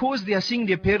because they are seeing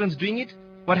their parents doing it,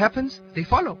 what happens? They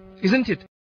follow, isn't it?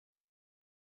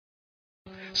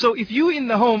 So if you in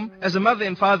the home as a mother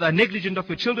and father are negligent of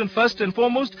your children, first and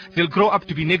foremost, they'll grow up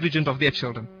to be negligent of their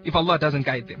children if Allah doesn't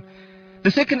guide them. The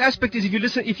second aspect is,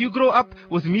 if you grow up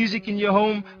with music in your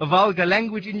home, vulgar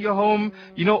language in your home,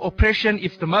 oppression,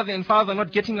 if the mother and father are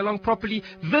not getting along properly,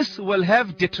 this will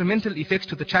have detrimental effects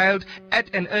to the child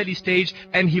at an early stage,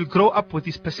 and he'll grow up with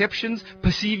these perceptions,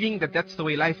 perceiving that that's the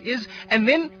way life is. And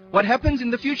then what happens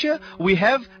in the future? We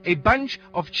have a bunch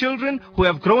of children who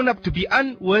have grown up to be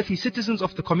unworthy citizens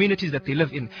of the communities that they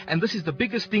live in. And this is the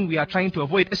biggest thing we are trying to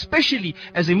avoid, especially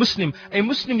as a Muslim. A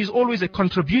Muslim is always a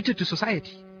contributor to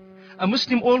society. A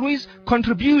Muslim always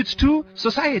contributes to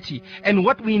society, and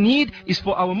what we need is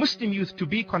for our Muslim youth to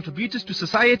be contributors to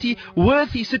society,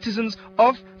 worthy citizens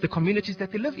of the communities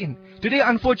that they live in. Today,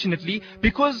 unfortunately,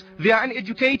 because they are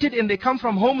uneducated and they come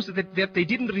from homes that they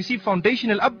didn't receive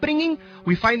foundational upbringing,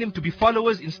 we find them to be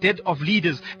followers instead of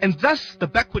leaders, and thus the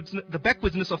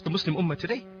backwardness of the Muslim Ummah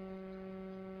today.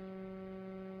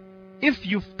 If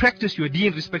you practice your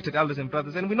deen, respected elders and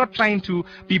brothers, and we're not trying to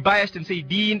be biased and say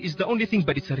deen is the only thing,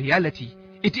 but it's a reality.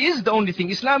 It is the only thing.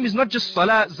 Islam is not just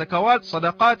salah, zakawat,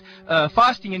 sadaqat,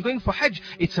 fasting and going for hajj.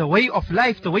 It's a way of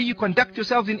life, the way you conduct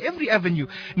yourselves in every avenue.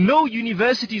 No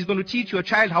university is going to teach your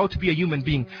child how to be a human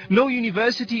being. No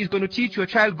university is going to teach your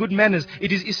child good manners.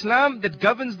 It is Islam that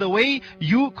governs the way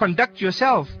you conduct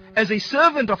yourself as a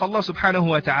servant of Allah subhanahu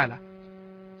wa ta'ala.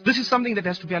 This is something that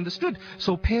has to be understood.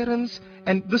 So parents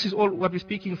And this is all what we're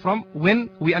speaking from when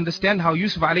we understand how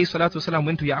Yusuf alayhi salatu wasalam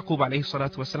went to Yaqub alayhi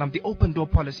salatu wasalam, the open door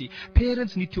policy.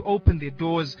 Parents need to open their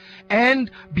doors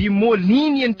and be more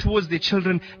lenient towards their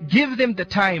children. Give them the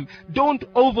time. Don't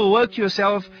overwork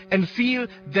yourself and feel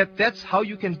that that's how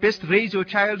you can best raise your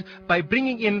child, by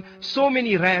bringing in so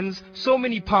many rands, so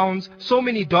many pounds, so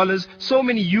many dollars, so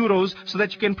many euros, so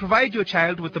that you can provide your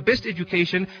child with the best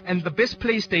education and the best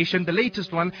PlayStation, the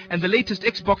latest one, and the latest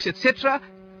Xbox, etc.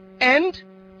 And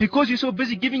because you're so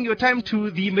busy giving your time to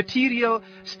the material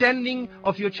standing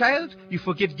of your child, you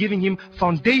forget giving him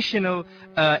foundational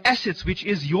assets, which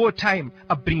is your time,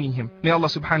 upbringing him. May Allah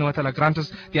subhanahu wa ta'ala grant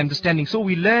us the understanding. So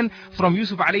we learn from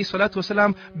Yusuf alayhi salatu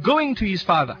wasalam going to his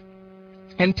father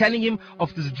and telling him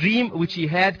of this dream which he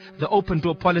had, the open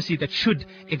door policy that should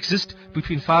exist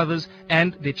between fathers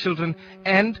and their children,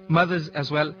 and mothers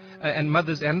as well, and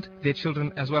mothers and their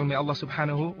children as well. May Allah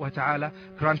subhanahu wa ta'ala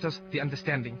grant us the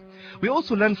understanding. We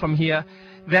also learn from here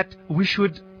that we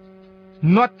should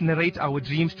not narrate our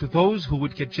dreams to those who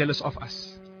would get jealous of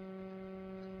us.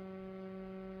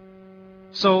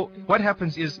 So what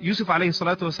happens is, Yusuf alayhi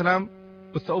salatu wasalam,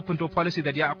 with the open door policy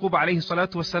that Yaqub alayhi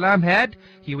salatu wasalam had,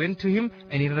 he went to him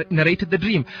and he narrated the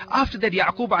dream. After that,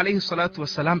 Yaqub alayhi salatu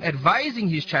wasalam, advising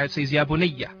his child, says, Ya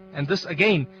bunayya. And this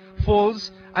again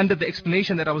falls under the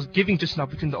explanation that I was giving just now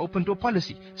between the open door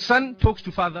policy. Son talks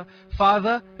to father,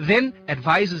 father then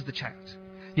advises the child.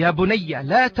 Ya bunayya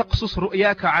la taqsus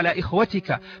ru'yaka ala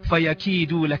ikhwatika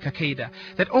fayakidu laka kayda.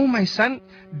 That, oh my son,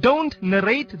 don't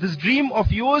narrate this dream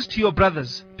of yours to your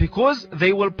brothers, because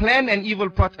they will plan an evil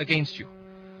plot against you.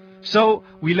 So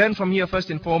we learn from here,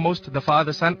 first and foremost, the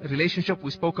father-son relationship.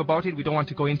 We spoke about it. We don't want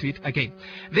to go into it again.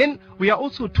 Then we are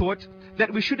also taught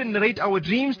that we shouldn't narrate our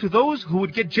dreams to those who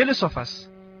would get jealous of us.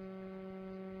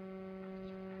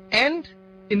 And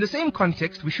in the same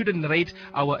context, we shouldn't narrate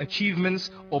our achievements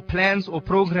or plans or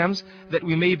programs that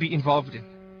we may be involved in.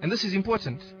 And this is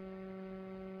important,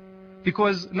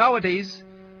 because nowadays,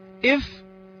 if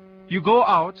you go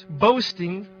out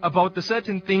boasting about the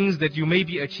certain things that you may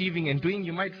be achieving and doing,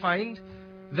 you might find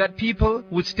that people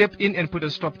would step in and put a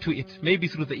stop to it. Maybe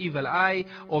through the evil eye,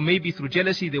 or maybe through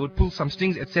jealousy, they would pull some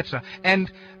strings, etc.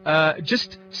 And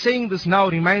just saying this now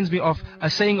reminds me of a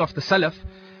saying of the Salaf.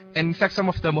 And in fact, some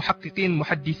of the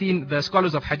muhaddithin, the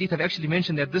scholars of hadith, have actually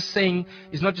mentioned that this saying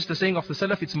is not just a saying of the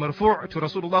Salaf, it's marfu' to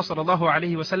Rasulullah sallallahu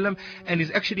alayhi wa sallam, and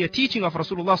is actually a teaching of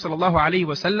Rasulullah sallallahu alayhi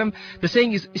wa sallam. The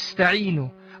saying is,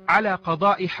 Ista'inu على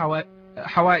قضاء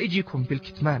حوائجكم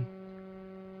بالكتمان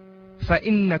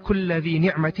فإن كل ذي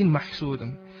نعمة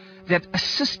محسود. That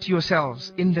assist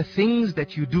yourselves in the things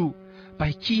that you do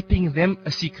by keeping them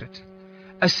a secret.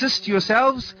 Assist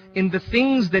yourselves in the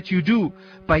things that you do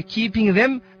by keeping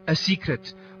them a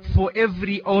secret. For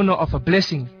every owner of a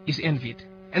blessing is envied.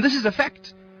 And this is a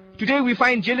fact. Today we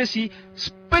find jealousy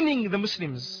spinning the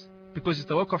Muslims, because it's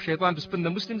the work of shaitan to spin the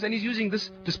Muslims, and he's using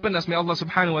this to spin us. May Allah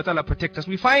subhanahu wa ta'ala protect us.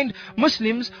 We find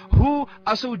Muslims who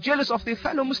are so jealous of their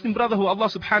fellow Muslim brother who Allah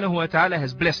subhanahu wa ta'ala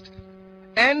has blessed.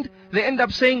 And they end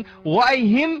up saying, why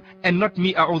him and not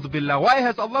me, a'udhu billah? Why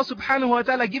has Allah subhanahu wa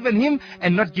ta'ala given him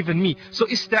and not given me? So,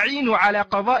 ista'inu ala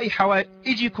qada'i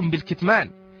hawaijikum bil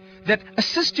kitman. That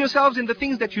assist yourselves in the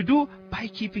things that you do by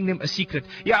keeping them a secret.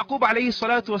 Yaqub alayhi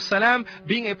salatu wassalam,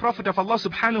 being a prophet of Allah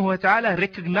subhanahu wa ta'ala,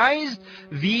 recognized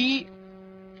the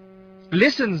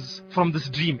lessons from this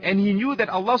dream. And he knew that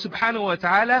Allah subhanahu wa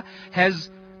ta'ala has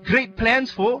great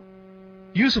plans for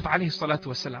Yusuf alayhi salatu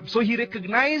wassalam. So he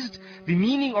recognized the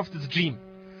meaning of this dream,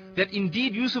 that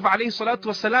indeed Yusuf alayhi salatu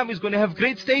wassalam is going to have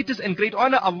great status and great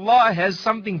honor. Allah has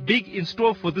something big in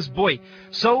store for this boy.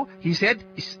 So he said,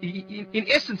 in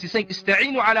essence, he's saying,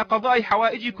 Ista'inu ala qada'i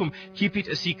hawaijikum. Keep it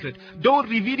a secret. Don't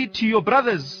reveal it to your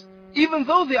brothers, even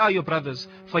though they are your brothers.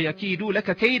 فَيَكِيدُوا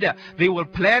لَكَ كَيْدًا. They will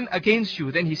plan against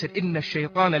you. Then he said, إِنَّ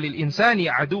الشَّيْطَانَ لِلْإِنسَانِ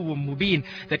عَدُوٌ مُبِينٌ.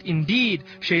 That indeed,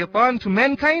 shaitan to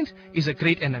mankind is a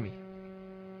great enemy.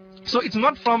 So it's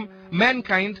not from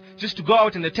mankind just to go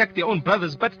out and attack their own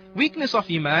brothers, but weakness of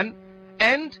iman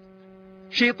and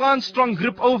shaitan's strong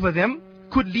grip over them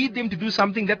could lead them to do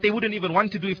something that they wouldn't even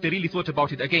want to do if they really thought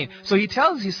about it again. So he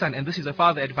tells his son, and this is a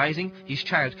father advising his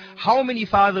child. How many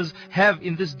fathers have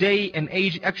in this day and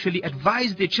age actually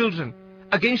advised their children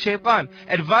against shaitan,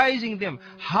 advising them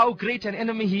how great an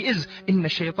enemy he is? Inna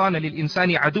shaytana lil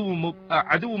insani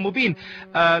aduwwun mubin.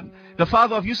 The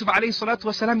father of Yusuf alayhi salatu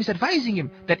wasalam is advising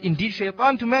him that indeed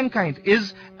shaitan to mankind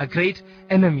is a great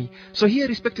enemy. So here,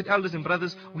 respected elders and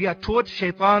brothers, we are taught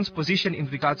shaitan's position in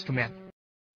regards to man.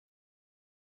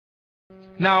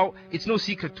 Now, it's no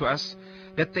secret to us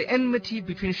that the enmity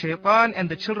between shaitan and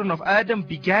the children of Adam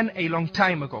began a long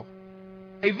time ago.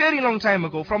 A very long time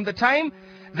ago, from the time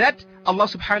that Allah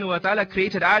subhanahu wa ta'ala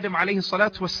created Adam alayhi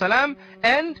salatu wassalam,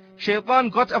 and Shaitan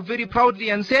got up very proudly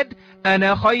and said,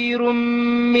 Ana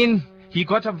khayrun min. He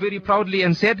got up very proudly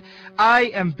and said,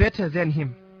 I am better than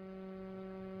him.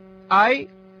 I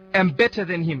am better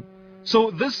than him.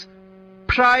 So this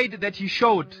pride that he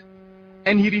showed,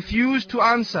 and he refused to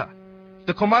answer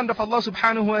the command of Allah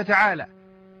subhanahu wa ta'ala,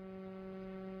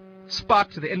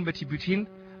 sparked the enmity between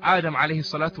Adam alayhi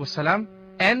salatu wasalam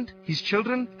and his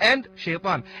children and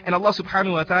Shaitan. And Allah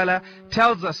subhanahu wa ta'ala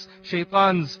tells us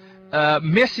Shaitan's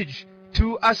message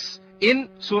to us in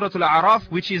Surah Al-A'raf,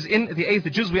 which is in the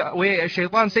 8th juz, where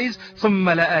Shaitan says, ثُمَّ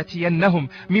لَآتِيَنَّهُمْ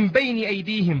مِنْ بَيْنِ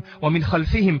أَيْدِيهِمْ وَمِنْ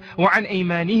خَلْفِهِمْ وَعَنْ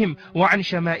أَيْمَانِهِمْ وَعَنْ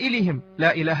شَمَائِلِهِمْ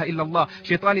لَا إِلَهَ إِلَّا اللَّهِ.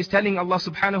 Shaitan is telling Allah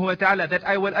subhanahu wa ta'ala that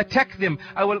I will attack them,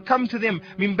 I will come to them,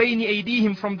 مِنْ بَيْنِ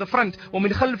أَيْدِيهِمْ from the front,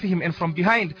 وَمِنْ خَلْفِهِمْ and from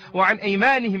behind, وَعَنْ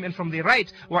أَيْمَانِهِمْ and from their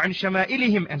right, وَعَنْ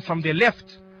شَمَائِلِهِمْ and from their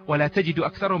left. وَلَا تَجِدُ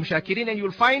أَكْثَرُهُمْ شَاكِرِينَ. And you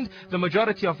will find the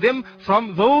majority of them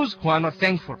from those who are not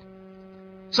thankful.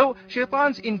 So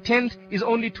Shaitan's intent is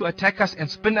only to attack us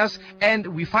and spin us, and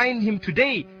we find him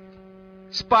today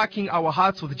sparking our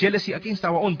hearts with jealousy against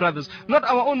our own brothers. Not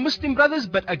our own Muslim brothers,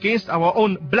 but against our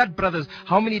own blood brothers.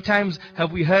 How many times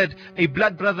have we heard a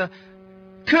blood brother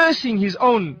cursing his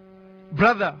own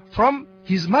brother from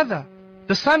his mother?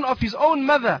 The son of his own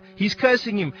mother, he's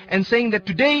cursing him and saying that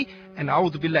today, and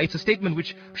a'udhu billah, it's a statement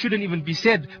which shouldn't even be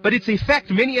said, but it's a fact.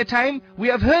 Many a time we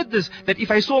have heard this, that if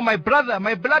I saw my brother,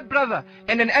 my blood brother,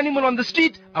 and an animal on the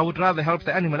street, I would rather help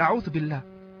the animal. A'udhu billah.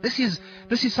 This is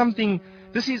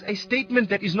a statement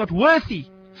that is not worthy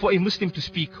for a Muslim to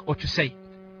speak or to say.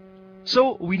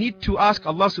 So we need to ask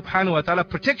Allah subhanahu wa ta'ala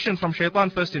protection from Shaitan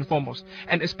first and foremost,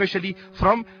 and especially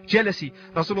from jealousy.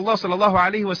 Rasulullah sallallahu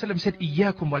alayhi wa sallam said,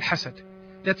 Iyyakum wal hasad,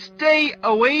 that stay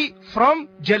away from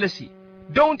jealousy.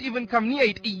 Don't even come near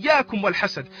it. إياكم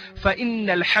والحسد فإن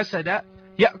الحسد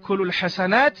يأكل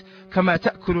الحسنات كما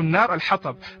تأكل النار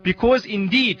الحطب. Because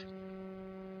indeed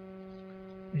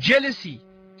jealousy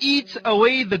eats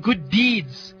away the good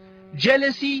deeds.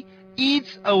 Jealousy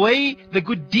eats away the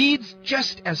good deeds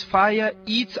just as fire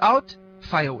eats out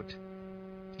firewood.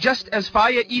 Just as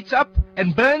fire eats up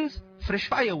and burns fresh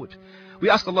firewood. We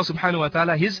ask Allah subhanahu wa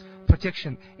ta'ala His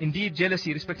protection. Indeed,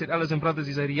 jealousy, respected elders and brothers,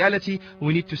 is a reality.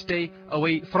 We need to stay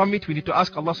away from it. We need to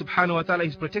ask Allah subhanahu wa ta'ala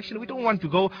His protection. We don't want to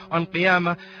go on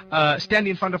Qiyamah, stand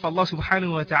in front of Allah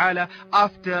subhanahu wa ta'ala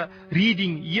after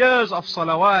reading years of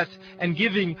salawat and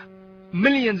giving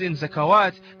millions in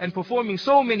zakawat and performing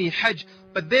so many hajj,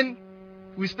 but then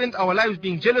we spent our lives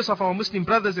being jealous of our Muslim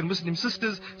brothers and Muslim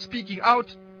sisters, speaking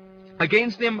out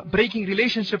against them, breaking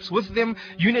relationships with them.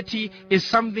 Unity is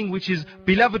something which is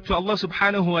beloved to Allah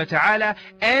subhanahu wa ta'ala,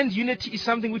 and unity is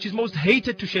something which is most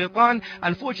hated to Shaitan.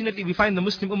 Unfortunately, we find the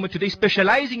Muslim ummah today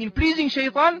specializing in pleasing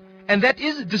Shaitan, and that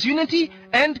is disunity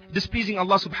and displeasing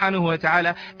Allah subhanahu wa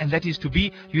ta'ala, and that is to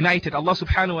be united. Allah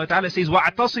subhanahu wa ta'ala says,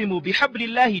 وَاعْتَصِمُوا بِحَبْلِ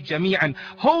اللَّهِ جَمِيعًا.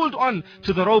 Hold on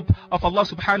to the rope of Allah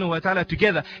subhanahu wa ta'ala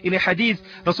together. In a hadith,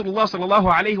 Rasulullah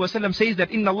sallallahu alayhi wa sallam says that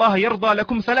إِنَّ اللَّهَ يَرْضَى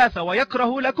لَكُمْ ثَلَاثَ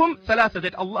وَيَكْرَهُ لَكُمْ ثَلَاثَ.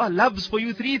 That Allah loves for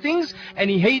you 3 things and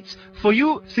He hates for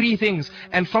you 3 things.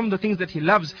 And from the things that He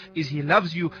loves is He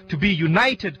loves you to be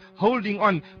united, holding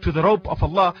on to the rope of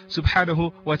Allah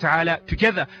subhanahu wa ta'ala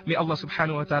together. May Allah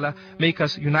subhanahu wa ta'ala make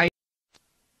us united.